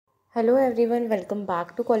Hello everyone, welcome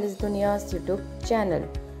back to College Dunia's YouTube channel.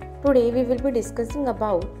 Today we will be discussing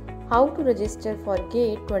about how to register for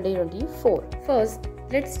GATE 2024. First,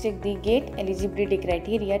 let's check the GATE eligibility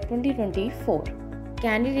criteria 2024.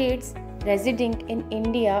 Candidates residing in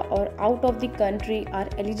India or out of the country are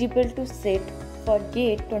eligible to sit for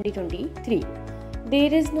GATE 2023.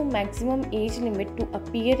 There is no maximum age limit to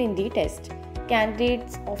appear in the test.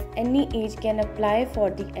 Candidates of any age can apply for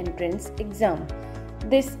the entrance exam.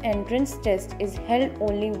 This entrance test is held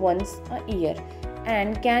only once a year,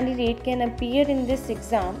 and candidate can appear in this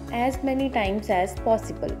exam as many times as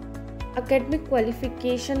possible. Academic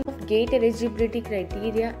qualification of GATE eligibility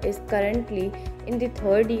criteria is currently in the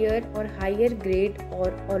third year or higher grade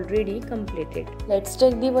or already completed. Let's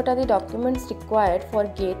check what are the documents required for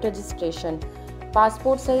GATE registration.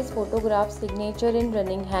 Passport size photograph, signature in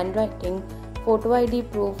running handwriting, photo ID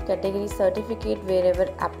proof, category certificate wherever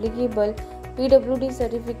applicable, PWD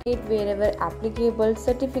certificate wherever applicable,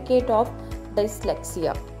 certificate of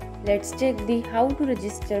dyslexia. Let's check how to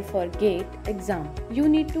register for GATE exam. You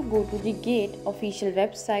need to go to the GATE official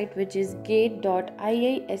website, which is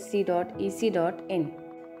gate.iisc.ac.in.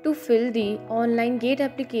 To fill the online GATE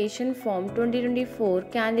application form 2024,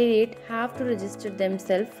 candidates have to register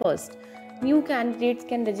themselves first. New candidates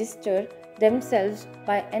can register themselves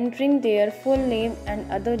by entering their full name and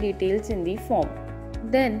other details in the form.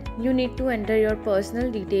 Then you need to enter your personal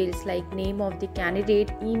details like name of the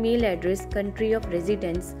candidate, email address, country of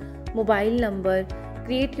residence, mobile number.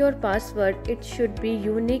 Create your password. It should be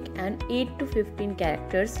unique and 8 to 15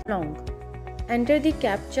 characters long. Enter the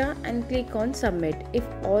CAPTCHA and click on submit. If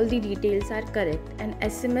all the details are correct, an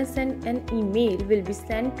SMS and an email will be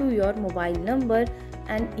sent to your mobile number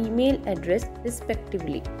and email address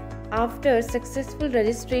respectively. After successful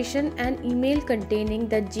registration, an email containing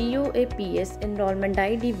the GOAPS enrollment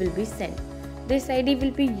ID will be sent. This ID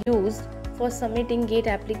will be used for submitting GATE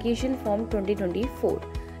application form 2024,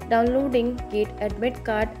 downloading GATE admit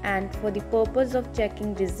card, and for the purpose of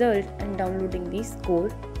checking result and downloading the score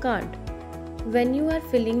card. When you are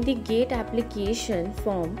filling the GATE application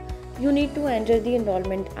form, you need to enter the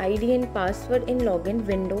enrollment ID and password in login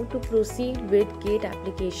window to proceed with GATE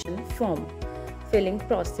application form filling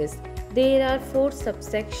process. There are 4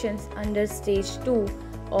 subsections under stage 2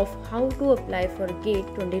 of how to apply for GATE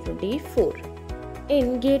 2024.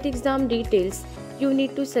 In GATE exam details, you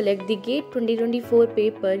need to select the GATE 2024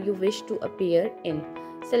 paper you wish to appear in.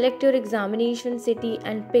 Select your examination city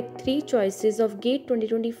and pick 3 choices of GATE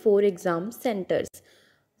 2024 exam centers.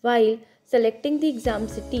 While selecting the exam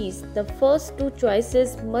cities, the first 2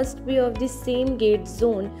 choices must be of the same GATE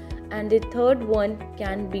zone and the third one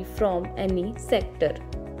can be from any sector.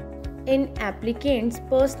 In applicants'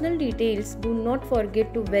 personal details, do not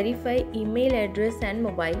forget to verify email address and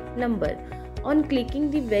mobile number. On clicking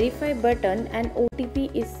the verify button, an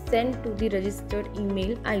OTP is sent to the registered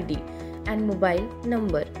email ID and mobile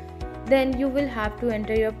number. Then you will have to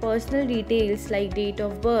enter your personal details like date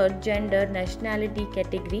of birth, gender, nationality,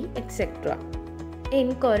 category, etc.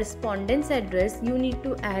 In correspondence address, you need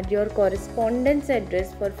to add your correspondence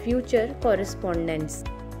address for future correspondence.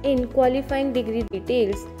 In qualifying degree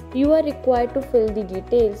details, you are required to fill the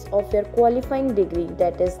details of your qualifying degree,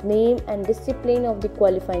 that is name and discipline of the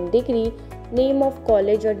qualifying degree, name of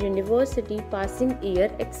college or university, passing year,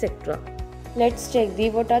 etc. Let's check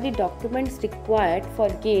what are the documents required for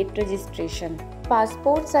GATE registration.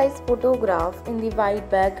 Passport size photograph in the white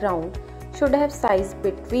background should have size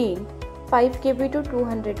between 5 kb to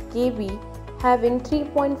 200 kb, having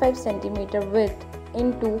 3.5 cm width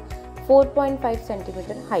into 4.5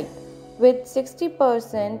 cm height, with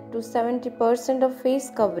 60% to 70% of face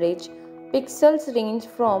coverage. Pixels range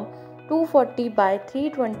from 240 by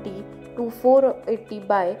 320 to 480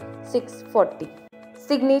 by 640.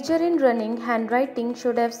 Signature in running handwriting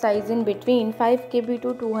should have size in between 5 kb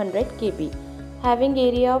to 200 kb, having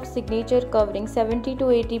area of signature covering 70 to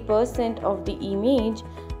 80% of the image,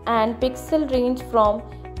 and pixel range from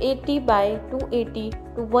 80 by 280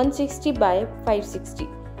 to 160 by 560,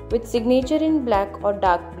 with signature in black or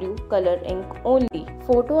dark blue color ink only.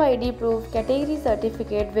 Photo ID proof, category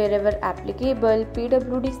certificate wherever applicable,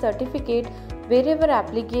 PWD certificate wherever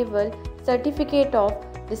applicable, certificate of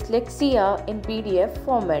dyslexia in PDF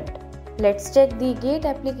format. Let's check the GATE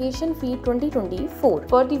application fee 2024.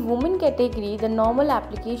 For the women category, the normal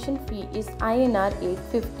application fee is INR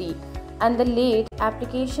 850 and the late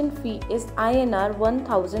application fee is INR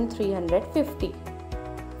 1350.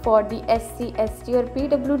 For the SC, ST or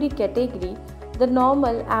PWD category, the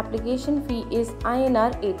normal application fee is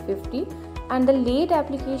INR 850 and the late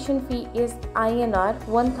application fee is INR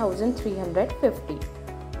 1350.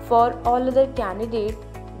 For all other candidates,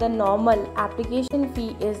 the normal application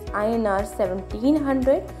fee is INR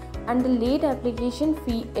 1700 and the late application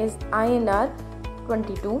fee is INR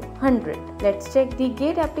 2200. Let's check the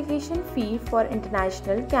gate application fee for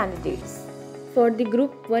international candidates. For the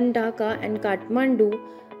Group 1 Dhaka and Kathmandu,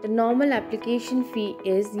 the normal application fee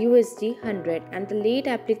is USD 100 and the late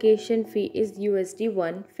application fee is USD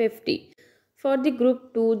 150. For the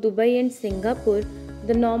Group 2 Dubai and Singapore,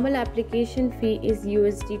 the normal application fee is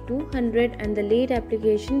USD 200 and the late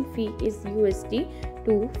application fee is USD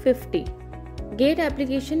 250. Gate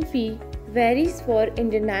application fee varies for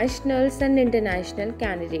internationals and international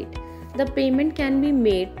candidate. The payment can be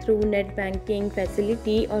made through net banking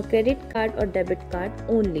facility or credit card or debit card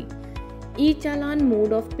only. E-challan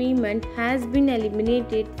mode of payment has been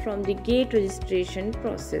eliminated from the gate registration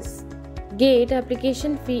process. Gate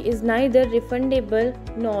application fee is neither refundable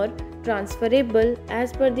nor transferable.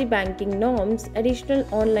 As per the banking norms, additional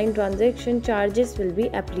online transaction charges will be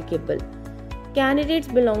applicable. Candidates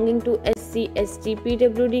belonging to SC, ST,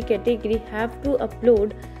 PWD category have to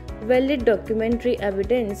upload valid documentary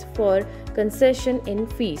evidence for concession in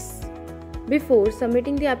fees. Before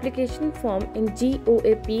submitting the application form in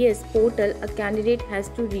GOAPS portal, a candidate has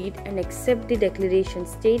to read and accept the declaration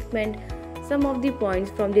statement. Some of the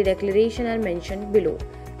points from the declaration are mentioned below.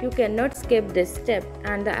 You cannot skip this step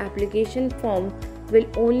and the application form will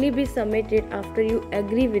only be submitted after you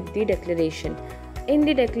agree with the declaration. In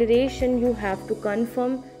the declaration, you have to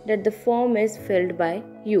confirm that the form is filled by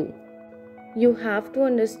you. You have to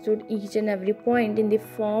understand each and every point in the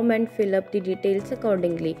form and fill up the details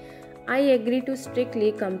accordingly. I agree to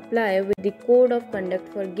strictly comply with the Code of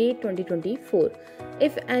Conduct for GATE 2024.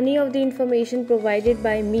 If any of the information provided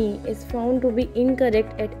by me is found to be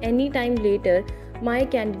incorrect at any time later, my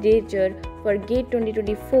candidature for GATE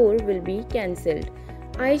 2024 will be cancelled.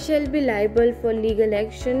 I shall be liable for legal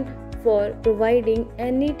action for providing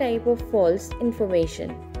any type of false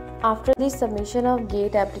information. After the submission of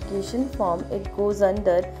GATE application form, it goes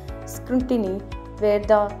under scrutiny where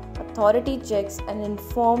the authority checks and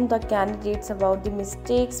informs the candidates about the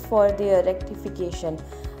mistakes for their rectification.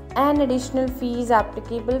 An additional fee is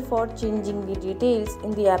applicable for changing the details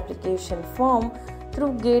in the application form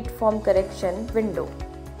through GATE form correction window.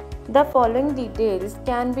 The following details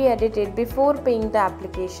can be edited before paying the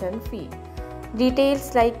application fee.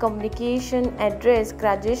 Details like communication, address,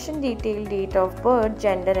 graduation detail, date of birth,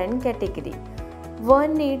 gender and category.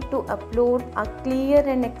 One need to upload a clear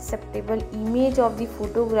and acceptable image of the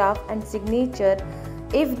photograph and signature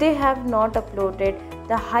if they have not uploaded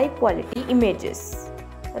the high quality images.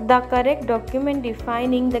 The correct document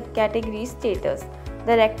defining the category status.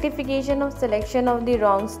 The rectification of selection of the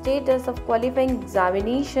wrong status of qualifying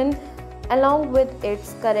examination along with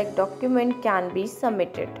its correct document can be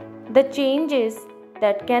submitted. The changes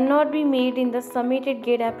that cannot be made in the submitted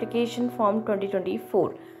GATE application form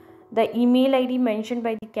 2024. The email ID mentioned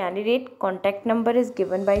by the candidate, contact number is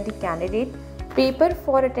given by the candidate, paper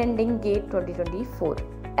for attending GATE 2024.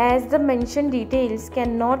 As the mentioned details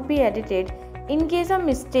cannot be edited, in case a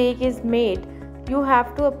mistake is made, you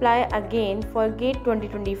have to apply again for GATE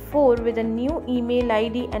 2024 with a new email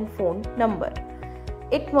ID and phone number.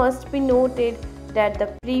 It must be noted that the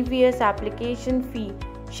previous application fee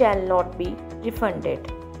shall not be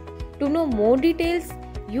refunded. To know more details,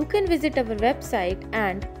 you can visit our website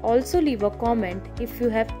and also leave a comment if you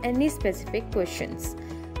have any specific questions.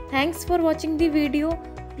 Thanks for watching the video.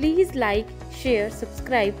 Please like, share,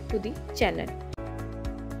 subscribe to the channel.